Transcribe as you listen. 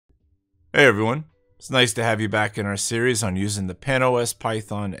Hey everyone, it's nice to have you back in our series on using the PanOS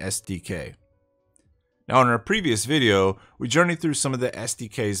Python SDK. Now in our previous video, we journeyed through some of the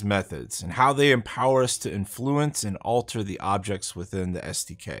SDK's methods and how they empower us to influence and alter the objects within the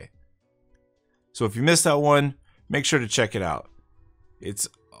SDK. So if you missed that one, make sure to check it out. It's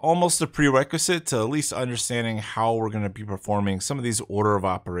almost a prerequisite to at least understanding how we're going to be performing some of these order of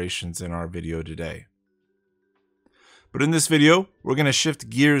operations in our video today. But in this video, we're going to shift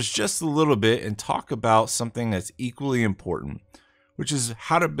gears just a little bit and talk about something that's equally important, which is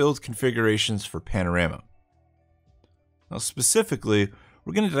how to build configurations for Panorama. Now specifically,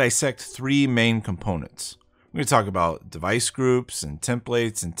 we're going to dissect three main components. We're going to talk about device groups and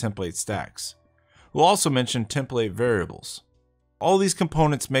template stacks. We'll also mention template variables. All these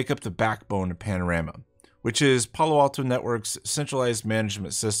components make up the backbone of Panorama, which is Palo Alto Network's centralized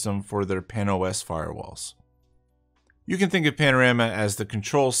management system for their PanOS firewalls. You can think of Panorama as the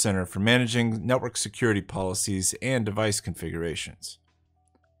control center for managing network security policies and device configurations.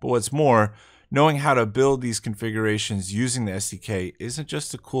 But what's more, knowing how to build these configurations using the SDK isn't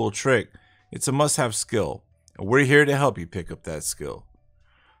just a cool trick, it's a must-have skill, and we're here to help you pick up that skill.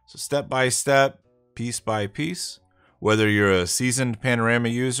 So step by step, piece by piece, whether you're a seasoned Panorama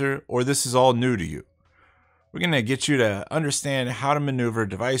user or this is all new to you, we're going to get you to understand how to maneuver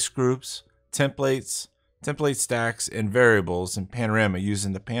device groups, template stacks, and variables in Panorama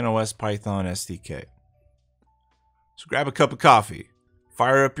using the PanOS Python SDK. So grab a cup of coffee,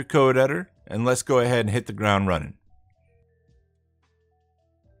 fire up your code editor, and let's go ahead and hit the ground running.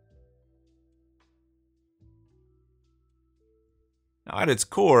 Now at its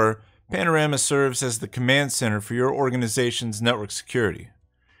core, Panorama serves as the command center for your organization's network security.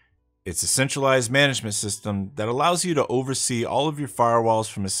 It's a centralized management system that allows you to oversee all of your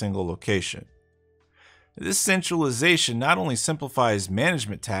firewalls from a single location. This centralization not only simplifies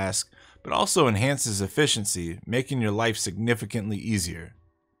management tasks, but also enhances efficiency, making your life significantly easier.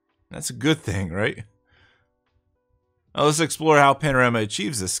 That's a good thing, right? Now let's explore how Panorama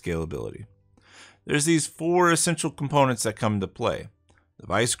achieves this scalability. There's these four essential components that come into play: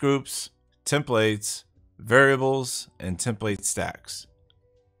 device groups, templates, variables, and template stacks.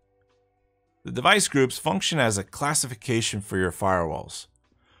 The device groups function as a classification for your firewalls.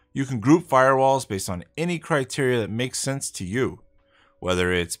 You can group firewalls based on any criteria that makes sense to you,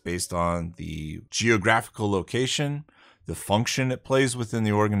 whether it's based on the geographical location, the function it plays within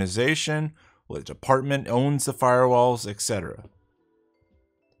the organization, what department owns the firewalls, etc.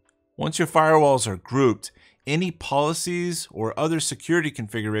 Once your firewalls are grouped, any policies or other security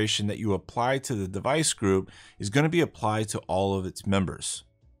configuration that you apply to the device group is going to be applied to all of its members.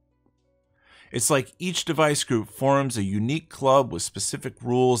 It's like each device group forms a unique club with specific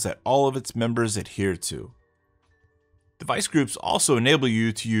rules that all of its members adhere to. Device groups also enable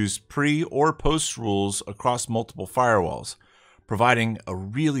you to use pre- or post rules across multiple firewalls, providing a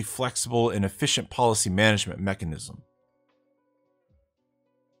really flexible and efficient policy management mechanism.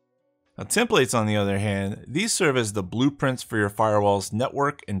 Now, templates, on the other hand, these serve as the blueprints for your firewall's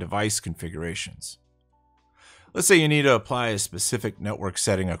network and device configurations. Let's say you need to apply a specific network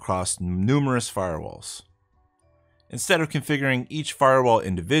setting across numerous firewalls. Instead of configuring each firewall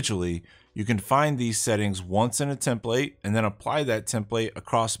individually, you can find these settings once in a template and then apply that template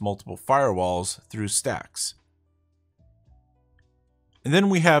across multiple firewalls through stacks. And then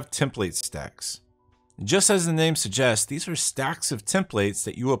we have template stacks. Just as the name suggests, these are stacks of templates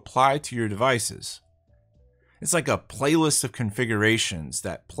that you apply to your devices. It's like a playlist of configurations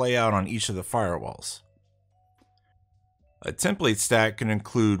that play out on each of the firewalls. A template stack can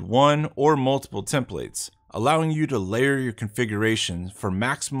include one or multiple templates, allowing you to layer your configurations for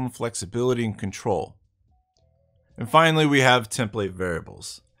maximum flexibility and control. And finally, we have template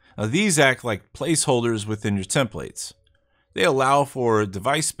variables. Now, these act like placeholders within your templates. They allow for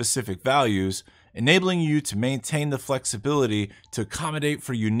device-specific values, enabling you to maintain the flexibility to accommodate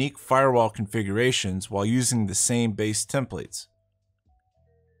for unique firewall configurations while using the same base templates.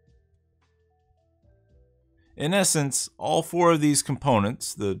 In essence, all four of these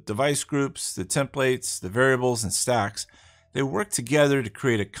components, the device groups, the templates, the variables, and stacks, they work together to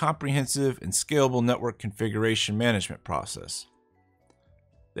create a comprehensive and scalable network configuration management process.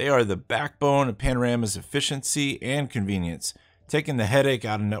 They are the backbone of Panorama's efficiency and convenience, taking the headache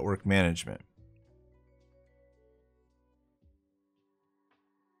out of network management.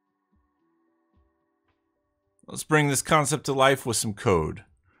 Let's bring this concept to life with some code.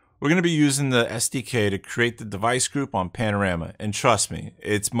 We're going to be using the SDK to create the device group on Panorama, and trust me,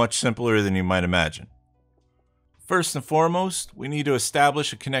 it's much simpler than you might imagine. First and foremost, we need to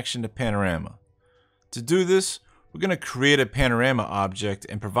establish a connection to Panorama. To do this, we're going to create a Panorama object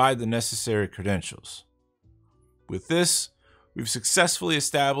and provide the necessary credentials. With this, we've successfully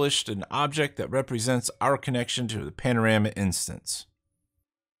established an object that represents our connection to the Panorama instance.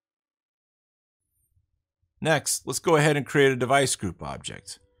 Next, let's go ahead and create a device group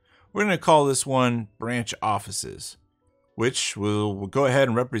object. We're going to call this one Branch Offices, which will go ahead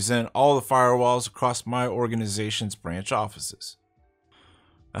and represent all the firewalls across my organization's branch offices.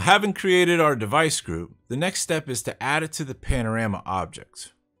 Now, having created our device group, the next step is to add it to the Panorama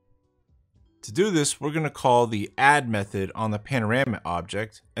object. To do this, we're going to call the add method on the Panorama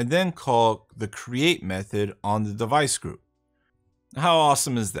object and then call the create method on the device group. How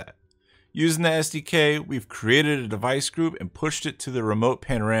awesome is that? Using the SDK, we've created a device group and pushed it to the remote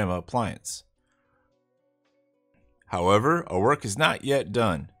Panorama appliance. However, our work is not yet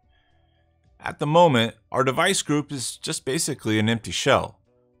done. At the moment, our device group is just basically an empty shell.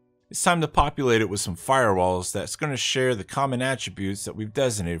 It's time to populate it with some firewalls that's going to share the common attributes that we've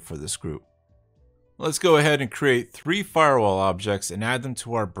designated for this group. Let's go ahead and create 3 firewall objects and add them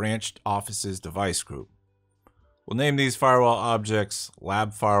to our Branch Offices device group. We'll name these firewall objects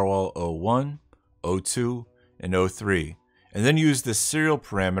Lab Firewall 01, 02, and 03, and then use the serial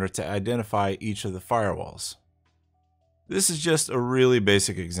parameter to identify each of the firewalls. This is just a really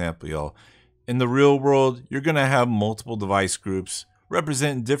basic example, y'all. In the real world, you're going to have multiple device groups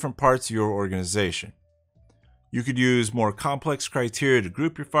representing different parts of your organization. You could use more complex criteria to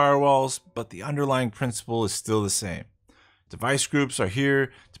group your firewalls, but the underlying principle is still the same. Device groups are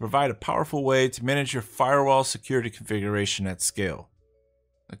here to provide a powerful way to manage your firewall security configuration at scale.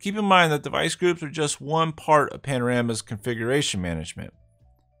 Now, keep in mind that device groups are just one part of Panorama's configuration management.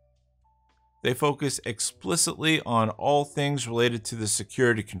 They focus explicitly on all things related to the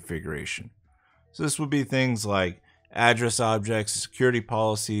security configuration. So this would be things like address objects, security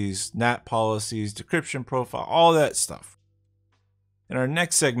policies, NAT policies, decryption profile, all that stuff. In our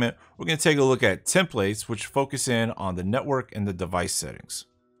next segment, we're going to take a look at templates, which focus in on the network and the device settings.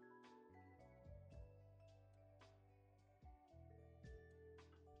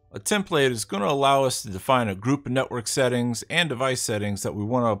 A template is going to allow us to define a group of network settings and device settings that we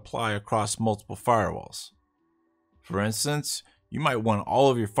want to apply across multiple firewalls. For instance, you might want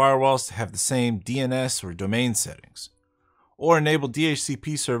all of your firewalls to have the same DNS or domain settings, or enable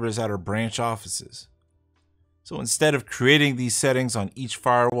DHCP servers at our branch offices. So instead of creating these settings on each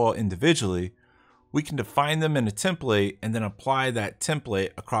firewall individually, we can define them in a template and then apply that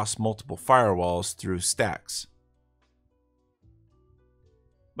template across multiple firewalls through stacks.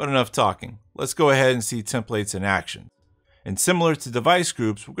 But enough talking. Let's go ahead and see templates in action. And similar to device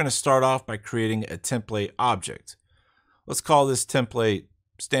groups, we're going to start off by creating a template object. Let's call this template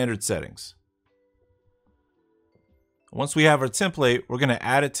Standard Settings. Once we have our template, we're going to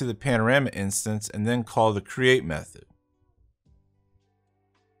add it to the Panorama instance and then call the create method.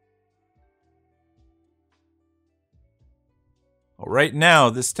 Right now,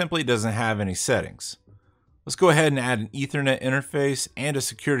 this template doesn't have any settings. Let's go ahead and add an Ethernet interface and a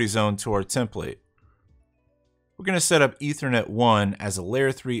security zone to our template. We're going to set up Ethernet 1 as a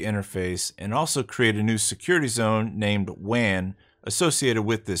layer 3 interface and also create a new security zone named WAN associated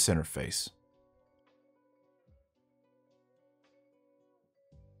with this interface.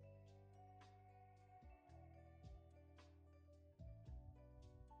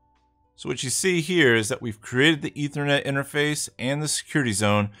 So what you see here is that we've created the Ethernet interface and the security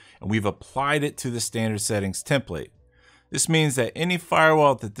zone, and we've applied it to the standard settings template. This means that any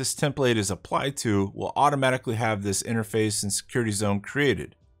firewall that this template is applied to will automatically have this interface and security zone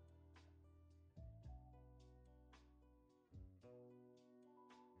created.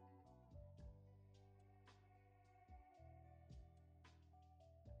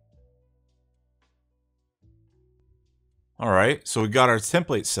 Alright, so we got our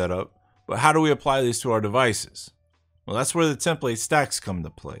template set up. But how do we apply these to our devices? Well, that's where the template stacks come into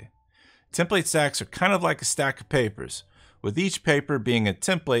play. Template stacks are kind of like a stack of papers, with each paper being a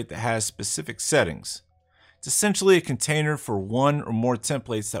template that has specific settings. It's essentially a container for one or more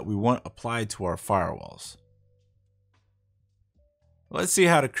templates that we want applied to our firewalls. Let's see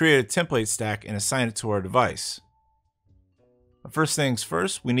how to create a template stack and assign it to our device. First things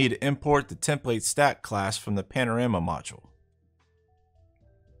first, we need to import the template stack class from the Panorama module.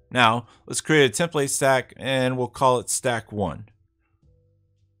 Now, let's create a template stack and we'll call it stack 1.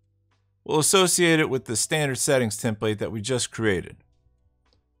 We'll associate it with the standard settings template that we just created.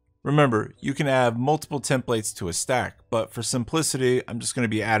 Remember, you can add multiple templates to a stack, but for simplicity, I'm just going to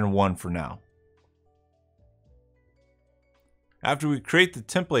be adding one for now. After we create the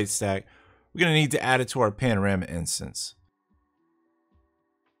template stack, we're going to need to add it to our Panorama instance.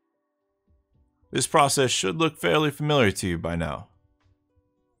 This process should look fairly familiar to you by now.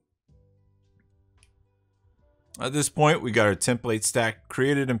 At this point, we got our template stack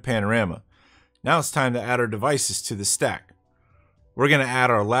created in Panorama. Now it's time to add our devices to the stack. We're going to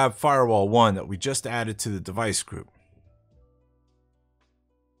add our lab firewall 1 that we just added to the device group.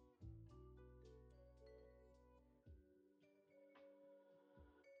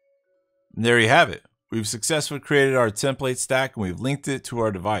 And there you have it. We've successfully created our template stack and we've linked it to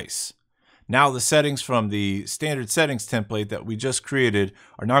our device. Now the settings from the standard settings template that we just created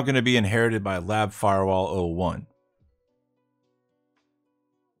are now going to be inherited by Lab Firewall 01.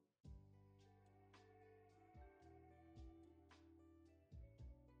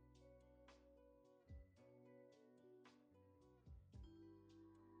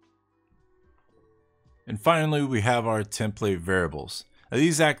 And finally, we have our template variables. Now,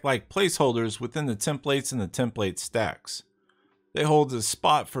 these act like placeholders within the templates and the template stacks. They hold a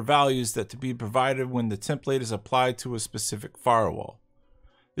spot for values that to be provided when the template is applied to a specific firewall.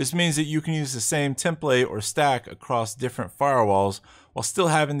 This means that you can use the same template or stack across different firewalls while still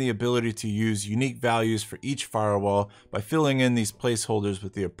having the ability to use unique values for each firewall by filling in these placeholders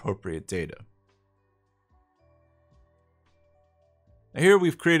with the appropriate data. Now here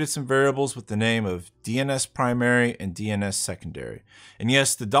we've created some variables with the name of DNS primary and DNS secondary. And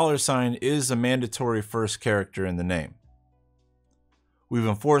yes, the $sign is a mandatory first character in the name. We've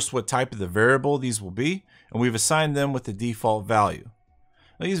enforced what type of the variable these will be, and we've assigned them with the default value.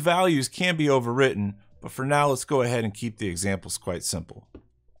 Now these values can be overwritten, but for now let's go ahead and keep the examples quite simple.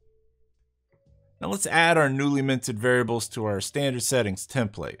 Now let's add our newly minted variables to our standard settings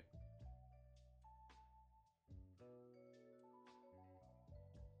template.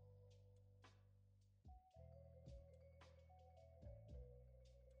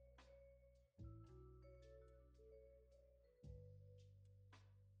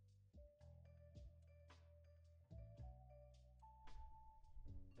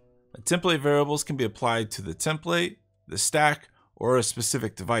 Template variables can be applied to the template, the stack, or a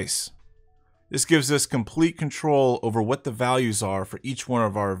specific device. This gives us complete control over what the values are for each one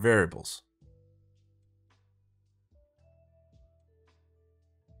of our variables.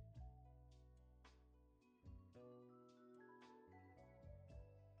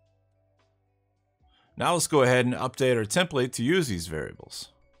 Now let's go ahead and update our template to use these variables.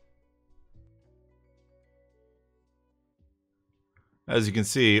 As you can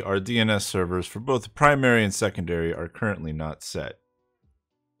see, our DNS servers for both the primary and secondary are currently not set.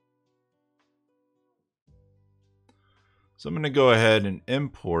 So I'm going to go ahead and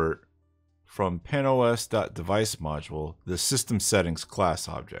import from panos.device module the system settings class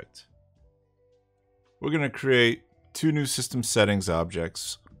object. We're going to create two new system settings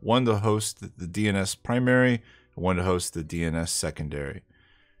objects, one to host the DNS primary and one to host the DNS secondary.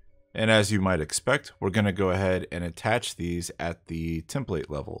 And as you might expect, we're going to go ahead and attach these at the template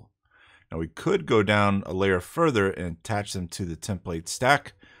level. Now we could go down a layer further and attach them to the template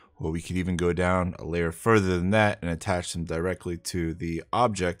stack, or we could even go down a layer further than that and attach them directly to the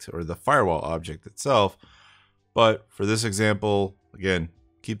object or the firewall object itself. But for this example, again,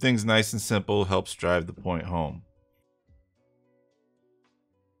 keep things nice and simple, helps drive the point home.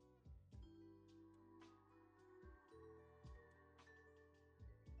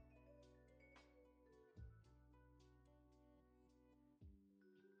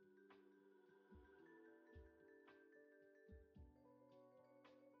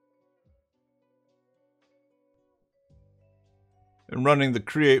 And running the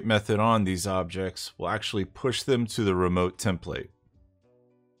create method on these objects will actually push them to the remote template.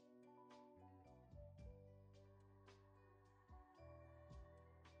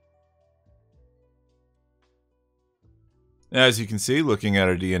 As you can see, looking at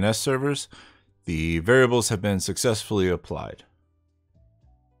our DNS servers, the variables have been successfully applied.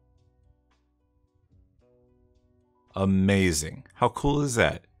 Amazing. How cool is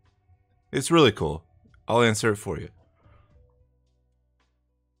that? It's really cool. I'll answer it for you.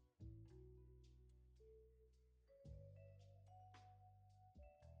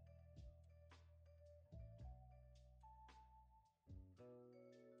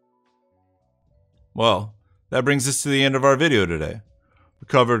 Well, that brings us to the end of our video today. We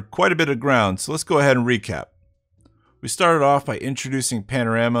covered quite a bit of ground, so let's go ahead and recap. We started off by introducing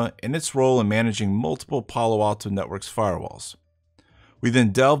Panorama and its role in managing multiple Palo Alto Networks firewalls. We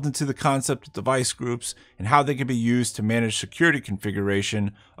then delved into the concept of device groups and how they can be used to manage security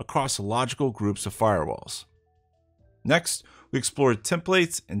configuration across logical groups of firewalls. Next, we explored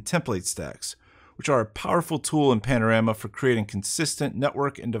templates and template stacks, which are a powerful tool in Panorama for creating consistent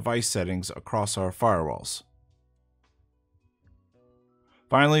network and device settings across our firewalls.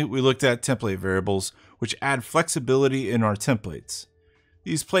 Finally, we looked at template variables, which add flexibility in our templates.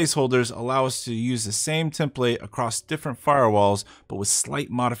 These placeholders allow us to use the same template across different firewalls, but with slight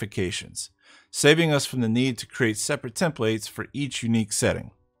modifications, saving us from the need to create separate templates for each unique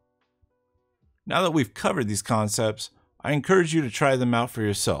setting. Now that we've covered these concepts, I encourage you to try them out for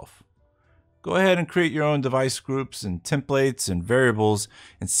yourself. Go ahead and create your own device groups and templates and variables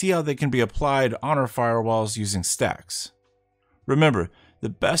and see how they can be applied on our firewalls using stacks. Remember, the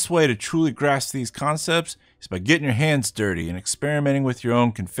best way to truly grasp these concepts is by getting your hands dirty and experimenting with your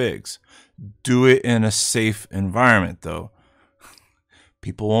own configs. Do it in a safe environment, though.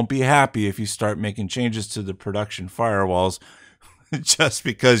 People won't be happy if you start making changes to the production firewalls just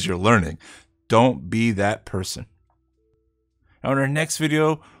because you're learning. Don't be that person. Now in our next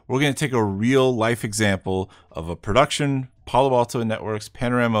video, we're going to take a real life example of a production Palo Alto Networks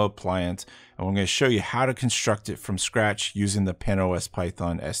Panorama appliance, and we're going to show you how to construct it from scratch using the PanOS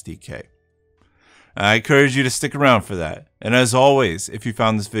Python SDK. I encourage you to stick around for that. And as always, if you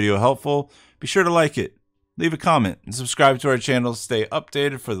found this video helpful, be sure to like it, leave a comment, and subscribe to our channel to stay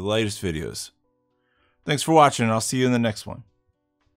updated for the latest videos. Thanks for watching, and I'll see you in the next one.